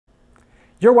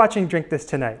You're watching Drink This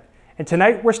Tonight, and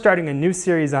tonight we're starting a new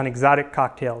series on exotic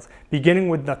cocktails, beginning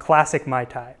with the classic Mai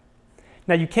Tai.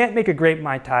 Now you can't make a great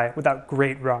Mai Tai without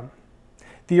great rum.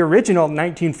 The original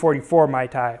 1944 Mai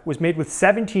Tai was made with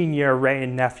 17-year Wray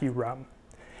Nephew rum.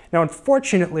 Now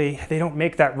unfortunately, they don't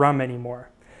make that rum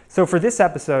anymore. So for this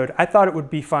episode, I thought it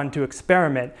would be fun to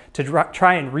experiment to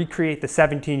try and recreate the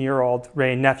 17-year-old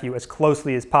Wray Nephew as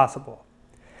closely as possible.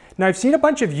 Now I've seen a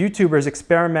bunch of YouTubers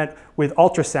experiment with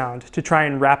ultrasound to try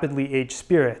and rapidly age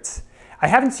spirits. I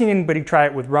haven't seen anybody try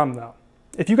it with rum though.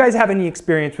 If you guys have any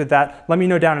experience with that, let me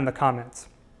know down in the comments.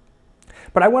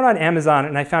 But I went on Amazon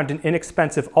and I found an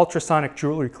inexpensive ultrasonic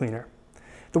jewelry cleaner.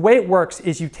 The way it works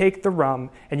is you take the rum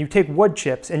and you take wood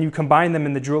chips and you combine them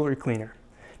in the jewelry cleaner.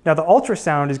 Now the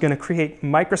ultrasound is going to create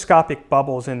microscopic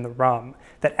bubbles in the rum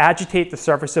that agitate the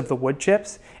surface of the wood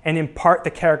chips and impart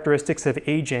the characteristics of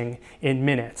aging in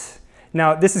minutes.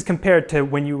 Now this is compared to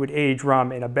when you would age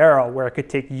rum in a barrel where it could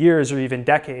take years or even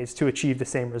decades to achieve the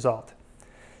same result.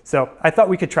 So I thought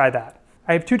we could try that.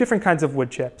 I have two different kinds of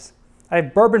wood chips. I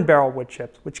have bourbon barrel wood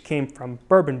chips, which came from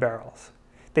bourbon barrels.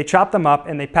 They chop them up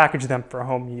and they package them for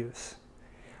home use.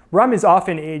 Rum is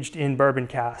often aged in bourbon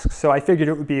casks, so I figured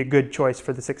it would be a good choice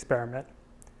for this experiment.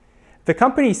 The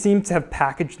company seems to have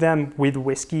packaged them with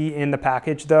whiskey in the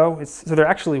package though, so they're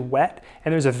actually wet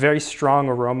and there's a very strong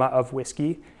aroma of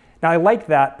whiskey. Now I like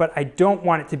that, but I don't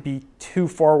want it to be too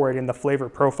forward in the flavor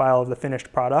profile of the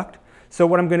finished product. So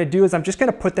what I'm going to do is I'm just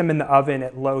going to put them in the oven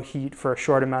at low heat for a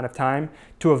short amount of time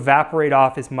to evaporate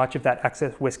off as much of that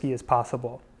excess whiskey as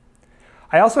possible.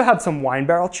 I also have some wine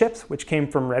barrel chips, which came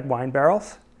from red wine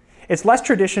barrels. It's less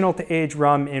traditional to age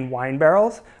rum in wine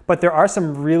barrels, but there are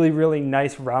some really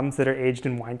nice rums that are aged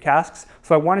in wine casks,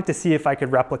 so I wanted to see if I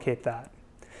could replicate that.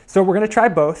 So we're going to try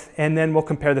both, and then we'll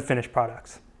compare the finished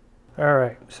products. All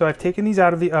right, so I've taken these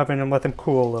out of the oven and let them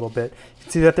cool a little bit. You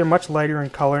can see that they're much lighter in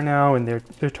color now, and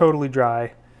they're totally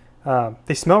dry.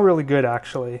 They smell really good,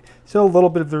 actually. Still a little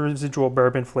bit of the residual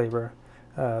bourbon flavor,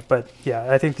 but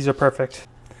yeah, I think these are perfect.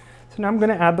 So now I'm going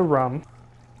to add the rum.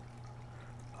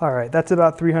 All right, that's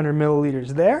about 300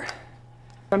 milliliters there.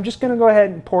 I'm just going to go ahead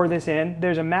and pour this in.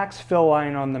 There's a max fill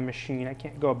line on the machine. I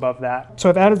can't go above that. So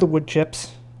I've added the wood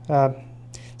chips.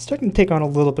 It's starting to take on a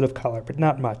little bit of color, but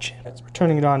not much. We're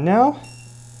turning it on now.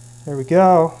 There we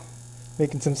go.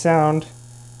 Making some sound.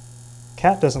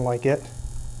 Cat doesn't like it.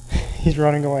 He's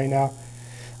running away now.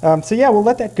 So yeah, we'll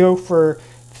let that go for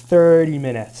 30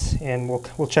 minutes, and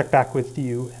we'll check back with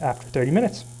you after 30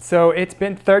 minutes. So it's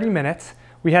been 30 minutes.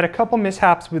 We had a couple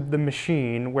mishaps with the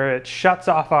machine where it shuts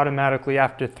off automatically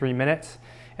after 3 minutes,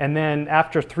 and then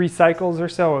after 3 cycles or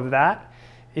so of that,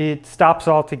 it stops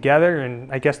altogether,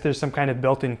 and I guess there's some kind of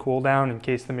built-in cooldown in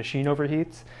case the machine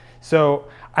overheats. So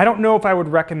I don't know if I would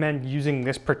recommend using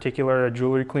this particular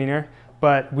jewelry cleaner,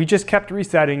 but we just kept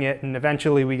resetting it, and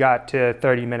eventually we got to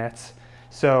 30 minutes.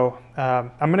 So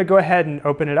I'm going to go ahead and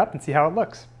open it up and see how it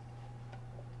looks.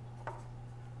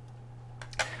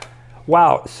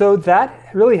 Wow, so that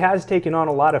really has taken on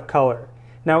a lot of color.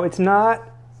 Now it's not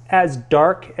as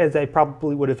dark as I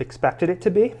probably would have expected it to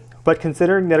be, but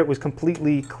considering that it was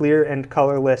completely clear and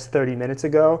colorless 30 minutes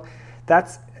ago,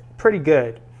 that's pretty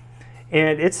good.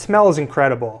 And it smells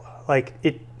incredible. Like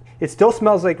it still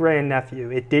smells like Wray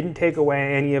Nephew. It didn't take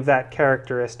away any of that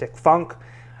characteristic funk.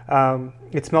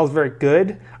 It smells very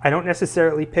good. I don't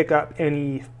necessarily pick up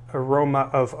any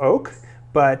aroma of oak,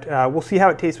 but we'll see how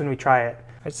it tastes when we try it.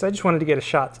 So I just wanted to get a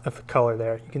shot of the color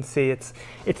there. You can see it's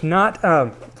not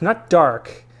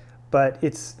dark, but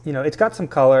it's got some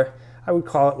color. I would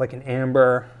call it like an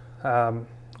amber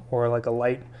or like a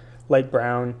light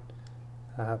brown.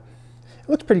 It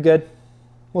looks pretty good.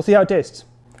 We'll see how it tastes.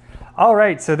 All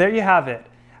right, so there you have it.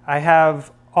 I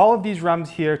have all of these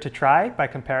rums here to try by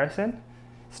comparison,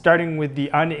 starting with the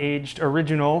unaged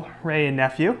original Wray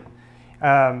Nephew.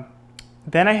 Then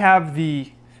I have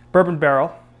the bourbon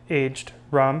barrel aged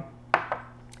rum.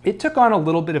 It took on a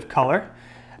little bit of color,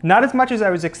 not as much as I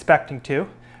was expecting to,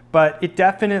 but it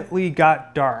definitely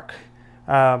got dark.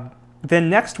 Then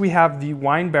next we have the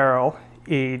wine barrel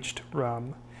aged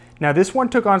rum. Now this one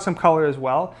took on some color as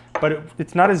well, but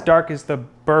it's not as dark as the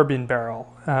bourbon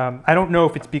barrel. I don't know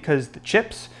if it's because the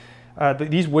chips,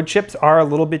 these wood chips are a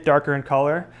little bit darker in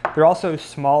color. They're also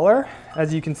smaller.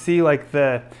 As you can see, like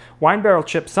the wine barrel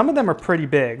chips, some of them are pretty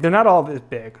big. They're not all this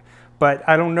big, but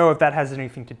I don't know if that has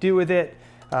anything to do with it.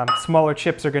 Smaller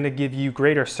chips are going to give you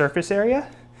greater surface area,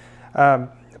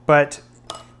 but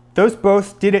those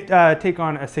both did take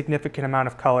on a significant amount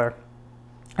of color.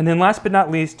 And then last but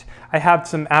not least, I have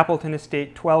some Appleton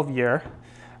Estate 12-year.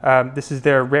 This is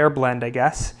their rare blend, I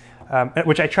guess.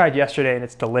 which I tried yesterday and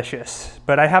it's delicious.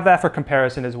 But I have that for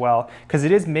comparison as well, because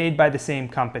it is made by the same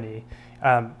company.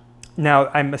 Now,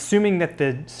 I'm assuming that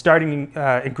the starting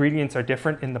ingredients are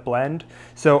different in the blend,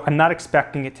 so I'm not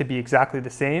expecting it to be exactly the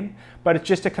same, but it's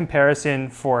just a comparison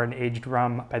for an aged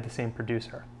rum by the same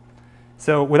producer.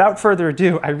 So without further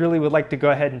ado, I really would like to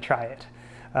go ahead and try it.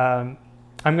 I'm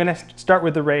going to start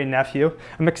with the Wray Nephew.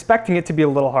 I'm expecting it to be a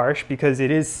little harsh because it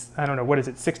is, I don't know, what is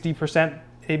it, 60%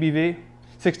 ABV?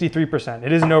 63%.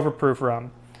 It is an overproof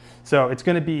rum. So it's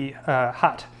going to be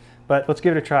hot, but let's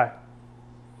give it a try.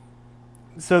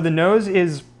 So the nose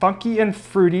is funky and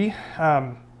fruity,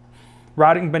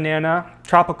 rotting banana,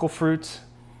 tropical fruits,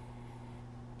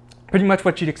 pretty much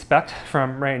what you'd expect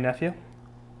from Wray Nephew.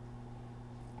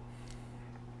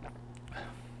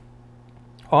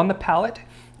 On the palate,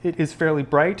 it is fairly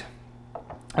bright,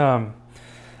 a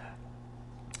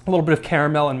little bit of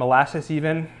caramel and molasses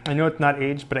even. I know it's not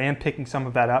aged, but I am picking some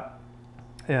of that up.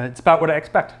 It's about what I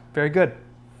expect, very good.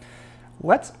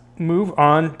 Let's move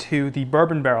on to the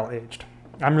bourbon barrel aged.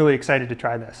 I'm really excited to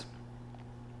try this.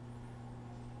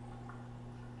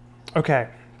 Okay,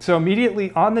 so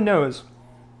immediately on the nose,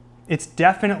 it's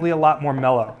definitely a lot more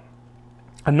mellow.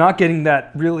 I'm not getting that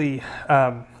really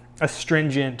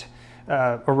astringent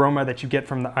aroma that you get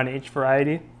from the unaged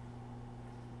variety.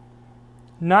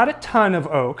 Not a ton of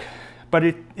oak, but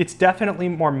it's definitely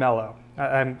more mellow.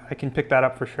 I can pick that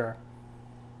up for sure.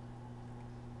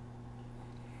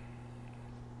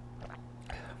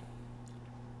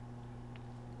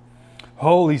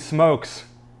 Holy smokes.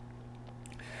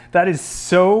 That is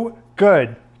so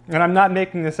good. And I'm not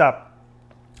making this up.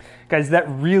 Guys, that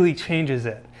really changes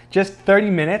it. Just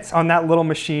 30 minutes on that little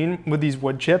machine with these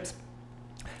wood chips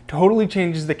totally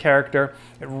changes the character.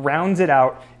 It rounds it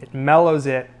out. It mellows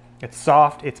it. It's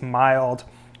soft. It's mild.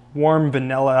 Warm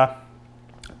vanilla,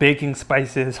 baking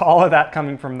spices, all of that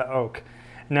coming from the oak.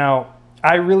 Now,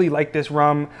 I really like this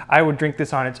rum. I would drink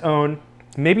this on its own.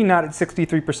 Maybe not at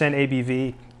 63%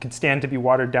 ABV. Could stand to be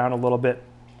watered down a little bit,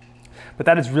 but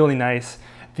that is really nice.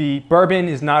 The bourbon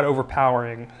is not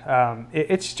overpowering.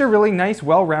 It's just a really nice,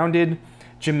 well-rounded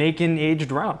Jamaican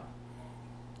aged rum.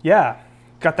 Yeah,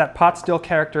 got that pot still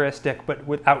characteristic, but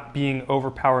without being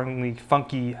overpoweringly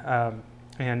funky,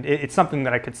 and it's something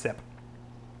that I could sip.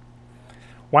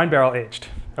 Wine barrel aged.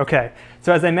 Okay,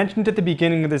 so as I mentioned at the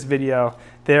beginning of this video,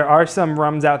 there are some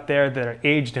rums out there that are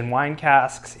aged in wine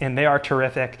casks, and they are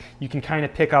terrific. You can kind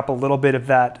of pick up a little bit of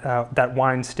that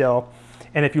wine still.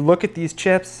 And if you look at these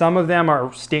chips, some of them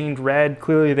are stained red.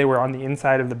 Clearly they were on the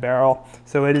inside of the barrel,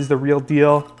 so it is the real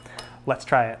deal. Let's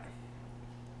try it.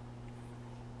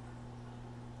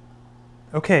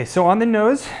 Okay, so on the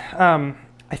nose, I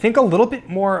think a little bit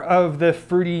more of the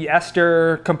fruity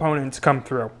ester components come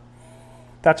through.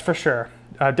 That's for sure.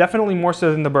 Definitely more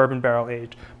so than the bourbon barrel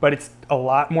aged, but it's a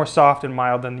lot more soft and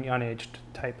mild than the unaged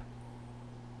type.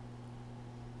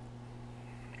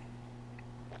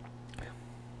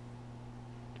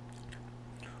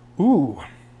 Ooh.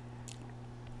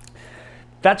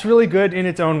 That's really good in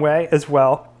its own way as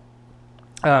well.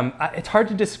 It's hard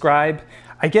to describe.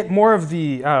 I get more of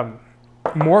the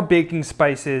more baking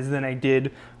spices than I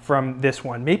did from this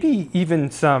one. Maybe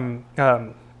even some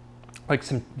like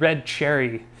some red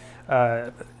cherry,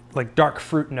 like dark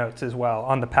fruit notes as well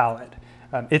on the palate.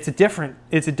 It's a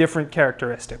different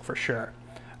characteristic for sure.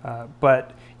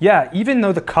 But yeah, even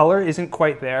though the color isn't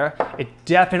quite there, it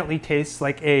definitely tastes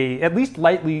like a at least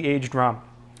lightly aged rum.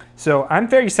 So I'm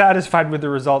very satisfied with the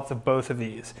results of both of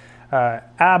these.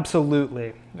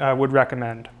 Absolutely would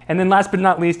recommend. And then last but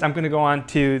not least, I'm going to go on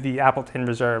to the Appleton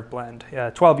Reserve blend,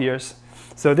 12 years.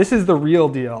 So this is the real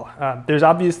deal. There's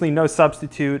obviously no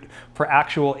substitute for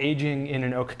actual aging in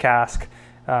an oak cask.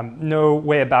 No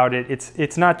way about it.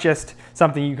 It's not just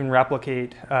something you can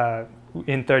replicate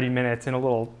in 30 minutes in a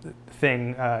little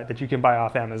thing that you can buy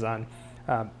off Amazon.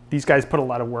 These guys put a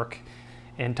lot of work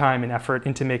and time and effort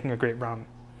into making a great rum.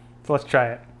 So let's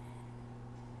try it.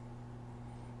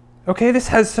 Okay, this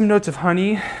has some notes of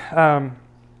honey.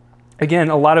 Again,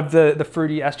 a lot of the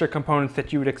fruity ester components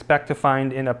that you would expect to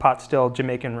find in a pot still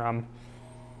Jamaican rum.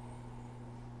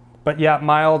 But yeah,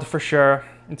 mild for sure.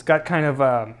 It's got kind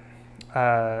of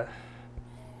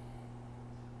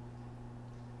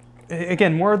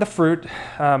again, more of the fruit,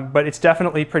 but it's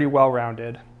definitely pretty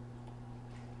well-rounded.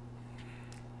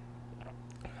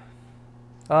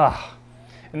 And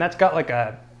that's got like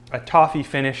a toffee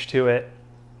finish to it.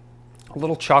 A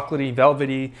little chocolatey,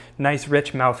 velvety, nice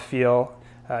rich mouthfeel,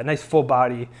 nice full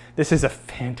body. This is a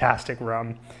fantastic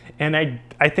rum. And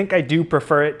I think I do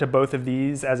prefer it to both of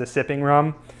these as a sipping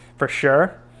rum, for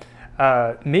sure.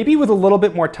 Maybe with a little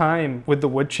bit more time with the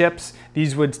wood chips,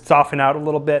 these would soften out a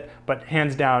little bit, but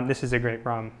hands down, this is a great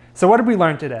rum. So what did we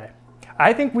learn today?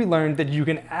 I think we learned that you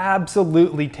can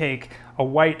absolutely take a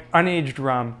white unaged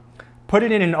rum, put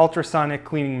it in an ultrasonic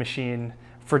cleaning machine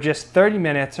for just 30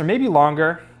 minutes or maybe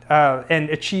longer, and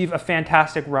achieve a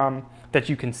fantastic rum that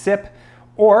you can sip,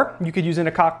 or you could use in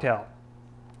a cocktail.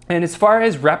 And as far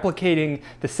as replicating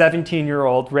the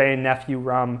 17-year-old Wray Nephew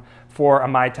rum for a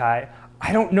Mai Tai,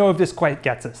 I don't know if this quite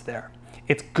gets us there.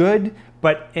 It's good,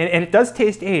 but and it does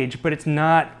taste aged, but it's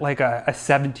not like a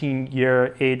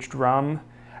 17-year aged rum.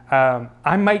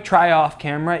 I might try off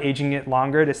camera aging it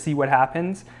longer to see what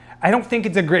happens. I don't think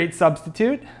it's a great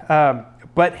substitute,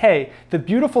 but hey, the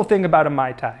beautiful thing about a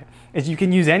Mai Tai is you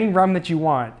can use any rum that you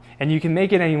want, and you can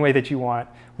make it any way that you want,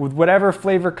 with whatever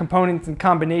flavor components and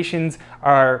combinations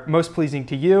are most pleasing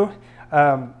to you.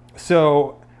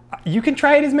 So you can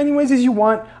try it as many ways as you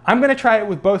want. I'm gonna try it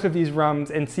with both of these rums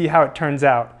and see how it turns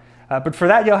out. But for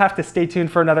that, you'll have to stay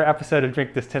tuned for another episode of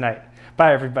Drink This Tonight.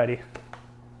 Bye, everybody.